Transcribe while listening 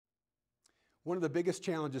One of the biggest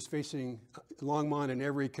challenges facing Longmont and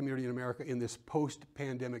every community in America in this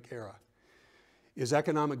post-pandemic era is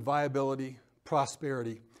economic viability,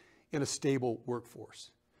 prosperity, and a stable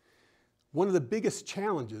workforce. One of the biggest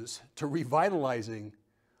challenges to revitalizing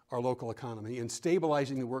our local economy and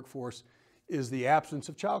stabilizing the workforce is the absence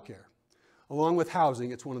of childcare. Along with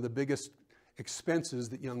housing, it's one of the biggest expenses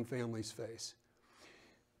that young families face.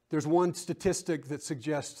 There's one statistic that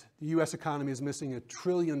suggests the U.S. economy is missing $1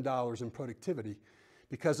 trillion in productivity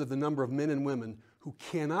because of the number of men and women who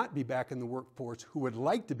cannot be back in the workforce, who would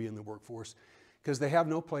like to be in the workforce, because they have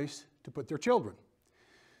no place to put their children.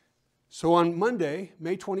 So on Monday,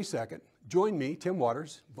 May 22nd, join me, Tim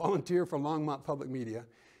Waters, volunteer for Longmont Public Media,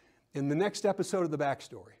 in the next episode of The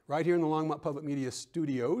Backstory. Right here in the Longmont Public Media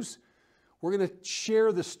studios, we're going to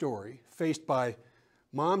share the story faced by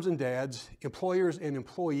moms and dads, employers and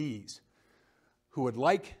employees who would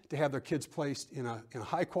like to have their kids placed in a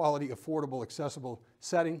high quality, affordable, accessible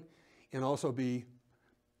setting and also be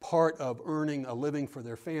part of earning a living for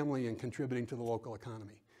their family and contributing to the local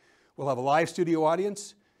economy. We'll have a live studio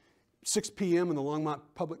audience, 6 p.m. in the Longmont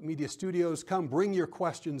Public Media Studios. Come bring your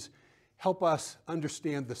questions. Help us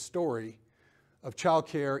understand the story of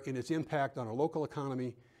childcare and its impact on our local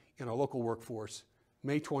economy and our local workforce.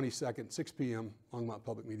 May 22nd, 6 p.m., Longmont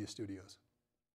Public Media Studios.